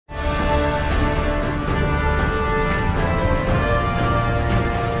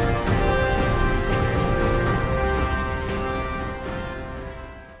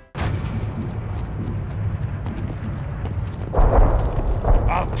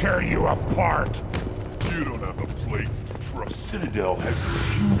tear you apart. You don't have the plates to trust. Citadel has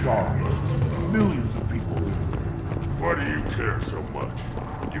huge arms. Millions of people live there. Why do you care so much?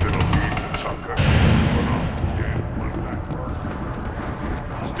 You gonna leave Tuchanka?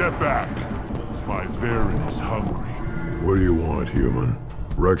 Step back. My Varen is hungry. What do you want, human?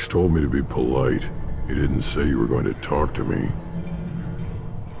 Rex told me to be polite. He didn't say you were going to talk to me.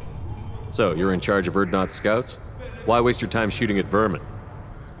 So, you're in charge of Urdnot's scouts? Why waste your time shooting at vermin?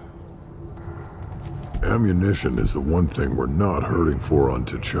 Ammunition is the one thing we're not hurting for on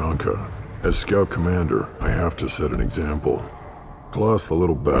Tuchanka. As scout commander, I have to set an example. Plus, the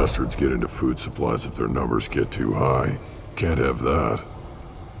little bastards get into food supplies if their numbers get too high. Can't have that.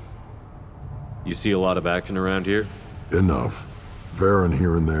 You see a lot of action around here? Enough. Varen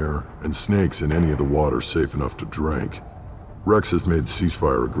here and there, and snakes in any of the water safe enough to drink. Rex has made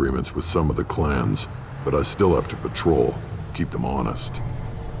ceasefire agreements with some of the clans, but I still have to patrol, keep them honest.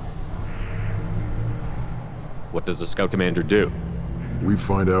 What does the scout commander do? We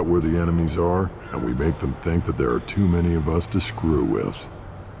find out where the enemies are, and we make them think that there are too many of us to screw with.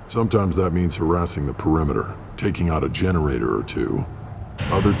 Sometimes that means harassing the perimeter, taking out a generator or two.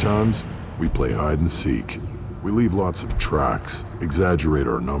 Other times, we play hide and seek. We leave lots of tracks, exaggerate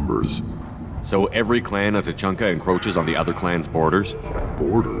our numbers. So every clan of Tuchanka encroaches on the other clan's borders?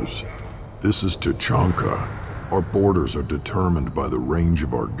 Borders? This is Tuchanka. Our borders are determined by the range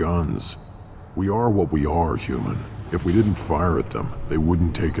of our guns. We are what we are, human. If we didn't fire at them, they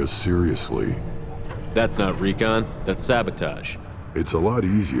wouldn't take us seriously. That's not recon, that's sabotage. It's a lot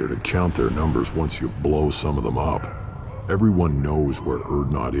easier to count their numbers once you blow some of them up. Everyone knows where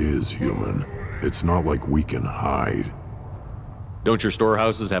Urdnot is, human. It's not like we can hide. Don't your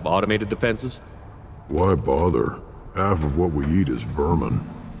storehouses have automated defenses? Why bother? Half of what we eat is vermin.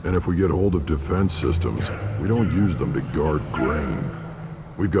 And if we get hold of defense systems, we don't use them to guard grain.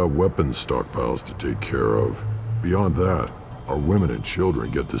 We've got weapons stockpiles to take care of. Beyond that, our women and children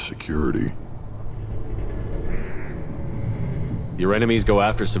get the security. Your enemies go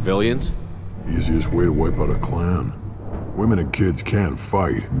after civilians? Easiest way to wipe out a clan. Women and kids can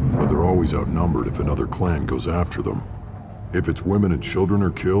fight, but they're always outnumbered if another clan goes after them. If its women and children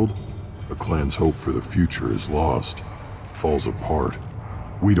are killed, the clan's hope for the future is lost. It falls apart.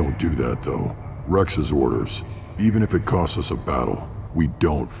 We don't do that, though. Rex's orders. Even if it costs us a battle, we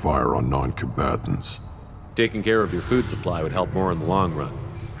don't fire on non-combatants. Taking care of your food supply would help more in the long run.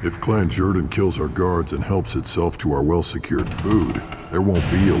 If Clan Jordan kills our guards and helps itself to our well-secured food, there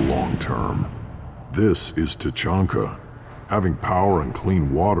won't be a long term. This is Tuchanka. Having power and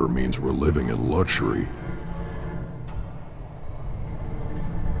clean water means we're living in luxury.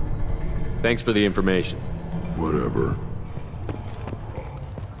 Thanks for the information. Whatever.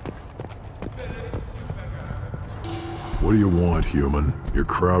 What do you want, human? You're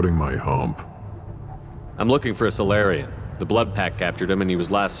crowding my hump. I'm looking for a Solarian. The Blood Pack captured him and he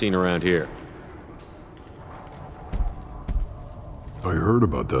was last seen around here. I heard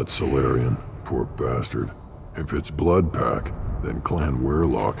about that Solarian. Poor bastard. If it's Blood Pack, then Clan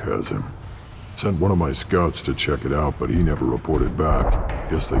Werelock has him. Sent one of my scouts to check it out, but he never reported back.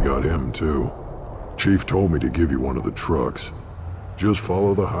 Guess they got him, too. Chief told me to give you one of the trucks. Just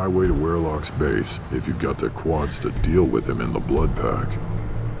follow the highway to Werelock's base, if you've got the quads to deal with him in the Blood Pack.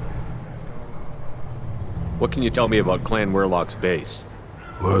 What can you tell me about Clan Werelock's base?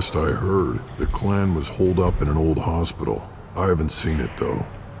 Last I heard, the clan was holed up in an old hospital. I haven't seen it, though.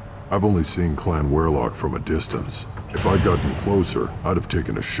 I've only seen Clan Werelock from a distance. If I'd gotten closer, I'd have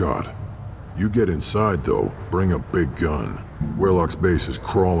taken a shot. You get inside, though, bring a big gun. Werelock's base is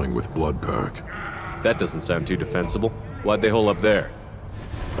crawling with Blood Pack. That doesn't sound too defensible. Why'd they hole up there?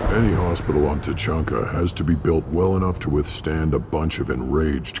 Any hospital on Tuchanka has to be built well enough to withstand a bunch of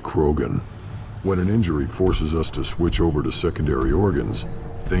enraged Krogan. When an injury forces us to switch over to secondary organs,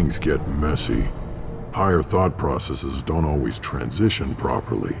 things get messy. Higher thought processes don't always transition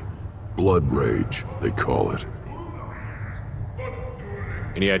properly. Blood rage, they call it.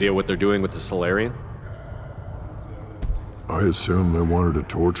 Any idea what they're doing with the Solarian? I assume they wanted to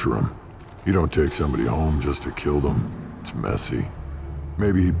torture him. You don't take somebody home just to kill them. It's messy.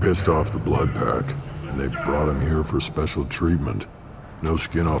 Maybe he pissed off the Blood Pack, and they brought him here for special treatment. No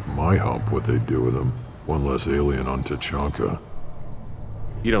skin off my hump what they'd do with him. One less alien on Tuchanka.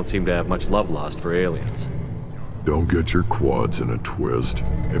 You don't seem to have much love lost for aliens. Don't get your quads in a twist.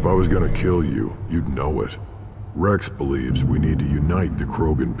 If I was gonna kill you, you'd know it. Rex believes we need to unite the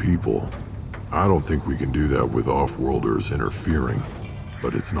Krogan people. I don't think we can do that with off-worlders interfering,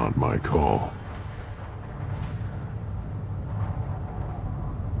 but it's not my call.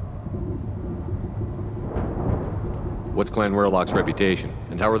 What's Clan Werlock's reputation,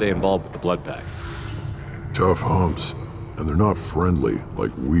 and how are they involved with the Blood Pack? Tough humps, and they're not friendly like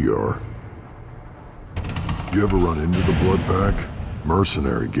we are. You ever run into the Blood Pack?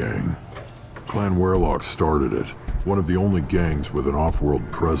 Mercenary gang. Clan Werlock started it. One of the only gangs with an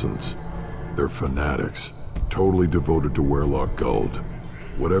off-world presence. They're fanatics, totally devoted to Werlock Guld.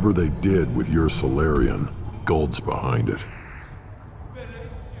 Whatever they did with your Solarian, Guld's behind it.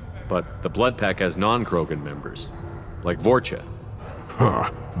 But the Blood Pack has non-Krogan members, like Vorcha.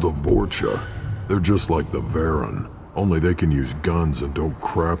 Ha! The Vorcha. They're just like the Varen, only they can use guns and don't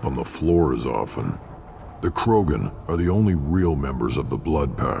crap on the floor as often. The Krogan are the only real members of the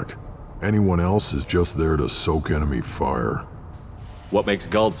Blood Pack. Anyone else is just there to soak enemy fire. What makes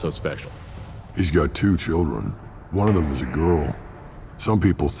Guld so special? He's got 2 children. One of them is a girl. Some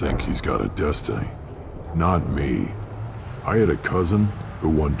people think he's got a destiny. Not me. I had a cousin who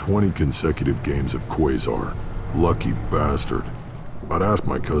won 20 consecutive games of Quasar. Lucky bastard. I'd ask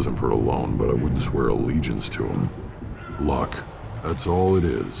my cousin for a loan, but I wouldn't swear allegiance to him. Luck. That's all it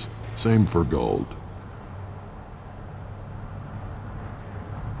is. Same for Guld.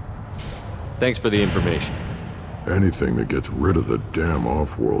 Thanks for the information. Anything that gets rid of the damn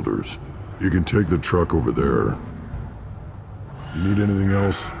off-worlders. You can take the truck over there. You need anything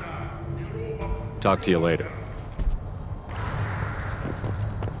else? Talk to you later.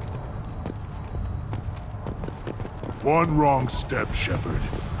 One wrong step, Shepard.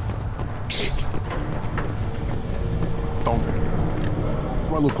 Don't.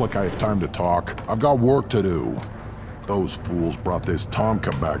 Do I look like I have time to talk? I've got work to do. Those fools brought this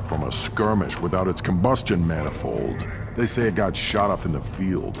Tuchanka back from a skirmish without its combustion manifold. They say it got shot off in the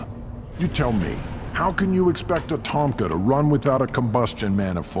field. You tell me, how can you expect a Tuchanka to run without a combustion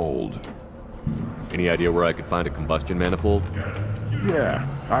manifold? Any idea where I could find a combustion manifold? Yeah,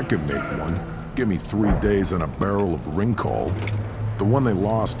 I could make one. Give me 3 days and a barrel of Ringcall. The one they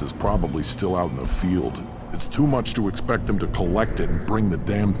lost is probably still out in the field. It's too much to expect them to collect it and bring the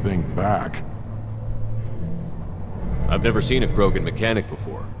damn thing back. I've never seen a Krogan mechanic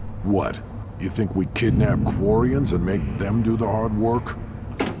before. What? You think we kidnap Quarians and make them do the hard work?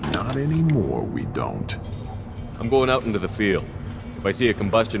 Not anymore, we don't. I'm going out into the field. If I see a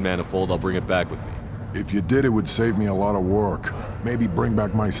combustion manifold, I'll bring it back with me. If you did, it would save me a lot of work. Maybe bring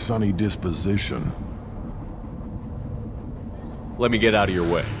back my sunny disposition. Let me get out of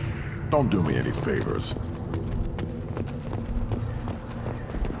your way. Don't do me any favors.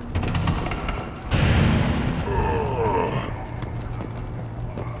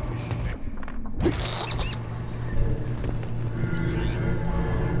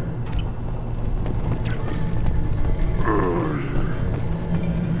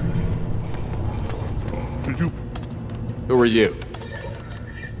 Who are you?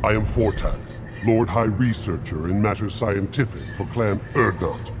 I am Fortak, Lord High Researcher in matters scientific for Clan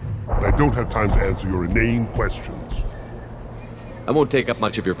Urdnot. And I don't have time to answer your inane questions. I won't take up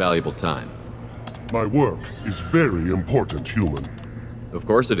much of your valuable time. My work is very important, human. Of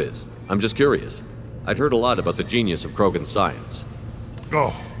course it is. I'm just curious. I'd heard a lot about the genius of Krogan science.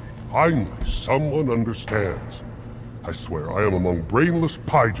 Oh, finally someone understands. I swear I am among brainless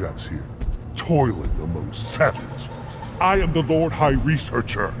Pyjaks here, toiling among savages. I am the Lord High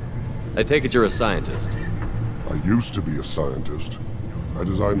Researcher. I take it you're a scientist. I used to be a scientist. I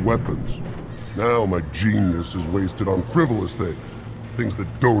designed weapons. Now my genius is wasted on frivolous things. Things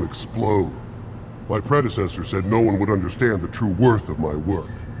that don't explode. My predecessor said no one would understand the true worth of my work.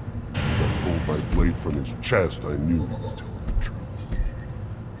 As I pulled my blade from his chest, I knew he was telling the truth.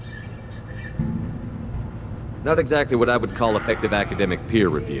 Not exactly what I would call effective academic peer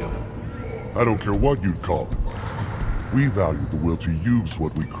review. I don't care what you'd call it. We value the will to use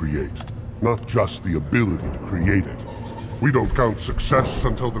what we create, not just the ability to create it. We don't count success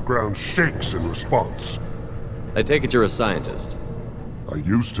until the ground shakes in response. I take it you're a scientist. I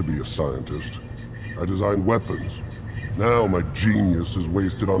used to be a scientist. I designed weapons. Now my genius is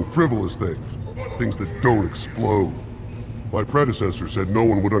wasted on frivolous things. Things that don't explode. My predecessor said no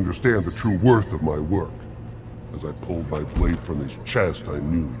one would understand the true worth of my work. As I pulled my blade from his chest, I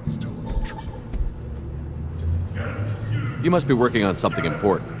knew he was telling the truth. You must be working on something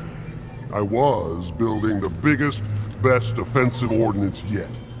important. I was building the biggest, best offensive ordnance yet.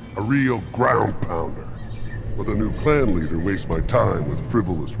 A real ground pounder. But the new clan leader wastes my time with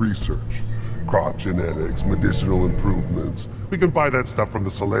frivolous research. Crop genetics, medicinal improvements. We can buy that stuff from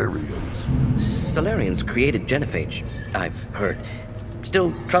the Solarians. Solarians created genophage, I've heard.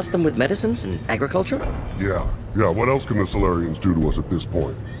 Still trust them with medicines and agriculture? Yeah, what else can the Solarians do to us at this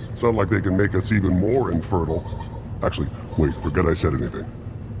point? It's not like they can make us even more infertile. Actually, wait, forget I said anything.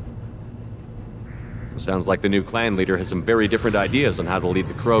 Sounds like the new clan leader has some very different ideas on how to lead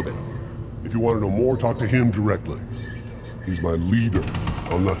the Krogan. If you want to know more, talk to him directly. He's my leader.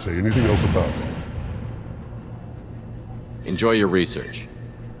 I'll not say anything else about it. Enjoy your research.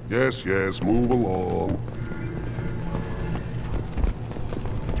 Yes, move along.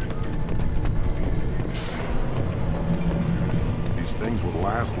 These things would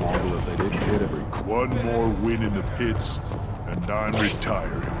last longer if they didn't hit every... One more win in the pits, and I'm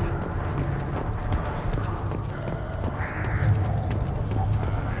retiring.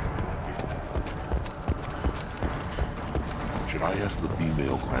 Should I ask the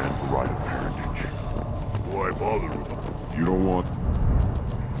female clan for right of parentage? Why bother with them? You don't want...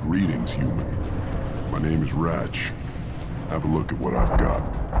 Greetings, human. My name is Ratch. Have a look at what I've got.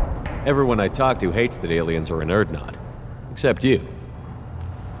 Everyone I talk to hates that aliens are an Erdnot. Except you.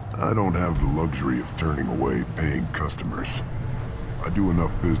 I don't have the luxury of turning away paying customers. I do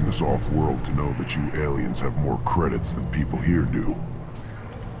enough business off-world to know that you aliens have more credits than people here do.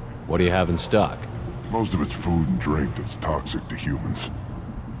 What do you have in stock? Most of it's food and drink that's toxic to humans.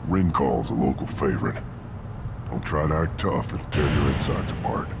 Rincall's a local favorite. Don't try to act tough, it'll tear your insides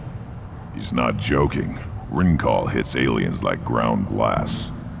apart. He's not joking. Rincall hits aliens like ground glass.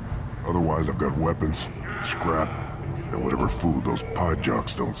 Otherwise, I've got weapons, scrap, and whatever food those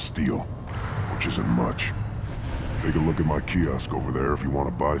Pyjaks don't steal. Which isn't much. Take a look at my kiosk over there if you want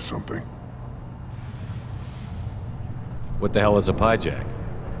to buy something. What the hell is a Pyjak?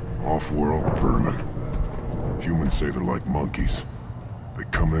 Off-world vermin. Humans say they're like monkeys. They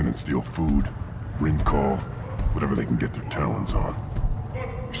come in and steal food, Rincall, whatever they can get their talons on.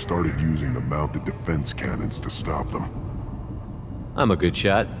 We started using the mounted defense cannons to stop them. I'm a good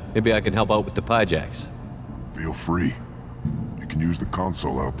shot. Maybe I can help out with the Pyjaks. Feel free. You can use the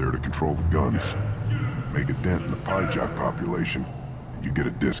console out there to control the guns. Make a dent in the Pyjak population, and you get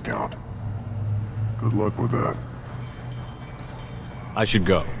a discount. Good luck with that. I should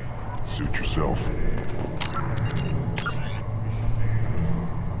go. Suit yourself.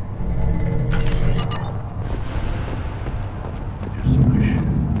 I just wish...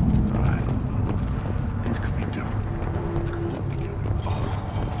 I don't know. Things could be different. Could live together.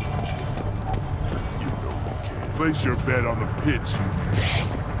 You know we can. Place your bet on the pits,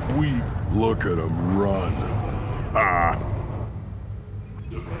 you... We... Look at them run. Ah!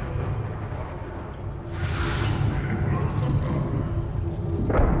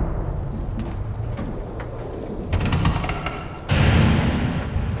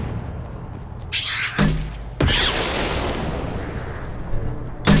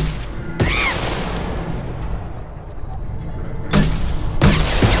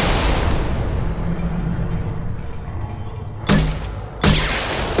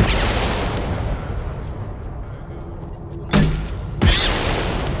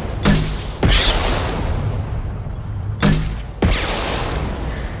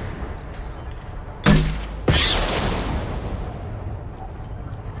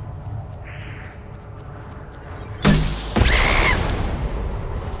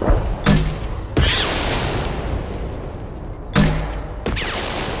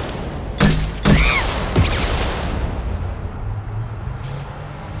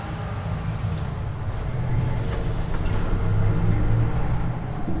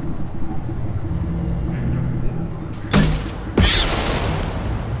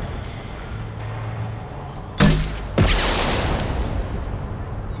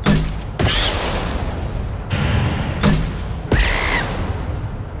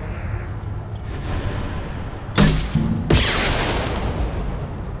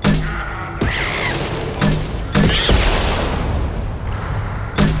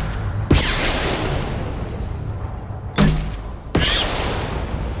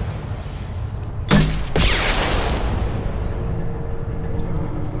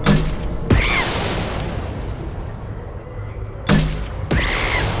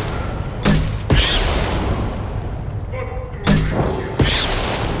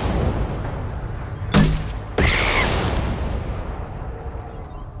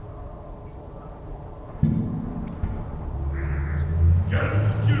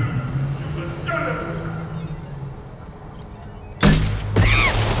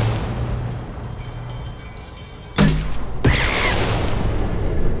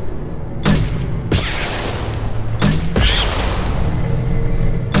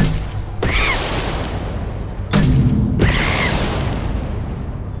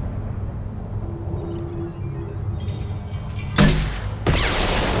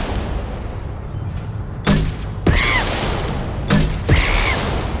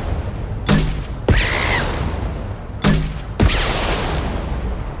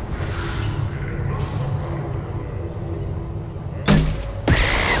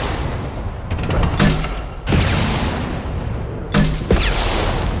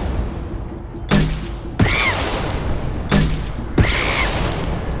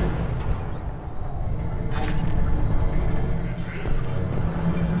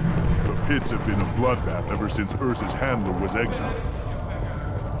 pits have been a bloodbath ever since Ursa's handler was exiled.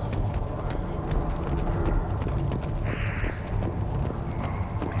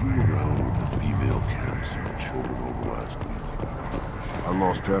 Were you around when the female camps and the children over last week? I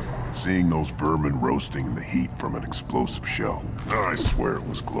lost half seeing those vermin roasting in the heat from an explosive shell. I swear it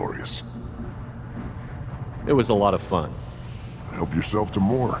was glorious. It was a lot of fun. Help yourself to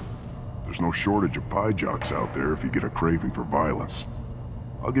more. There's no shortage of Pyjaks out there if you get a craving for violence.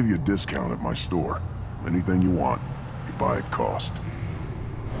 I'll give you a discount at my store. Anything you want, you buy at cost.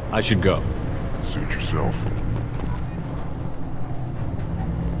 I should go. Suit yourself.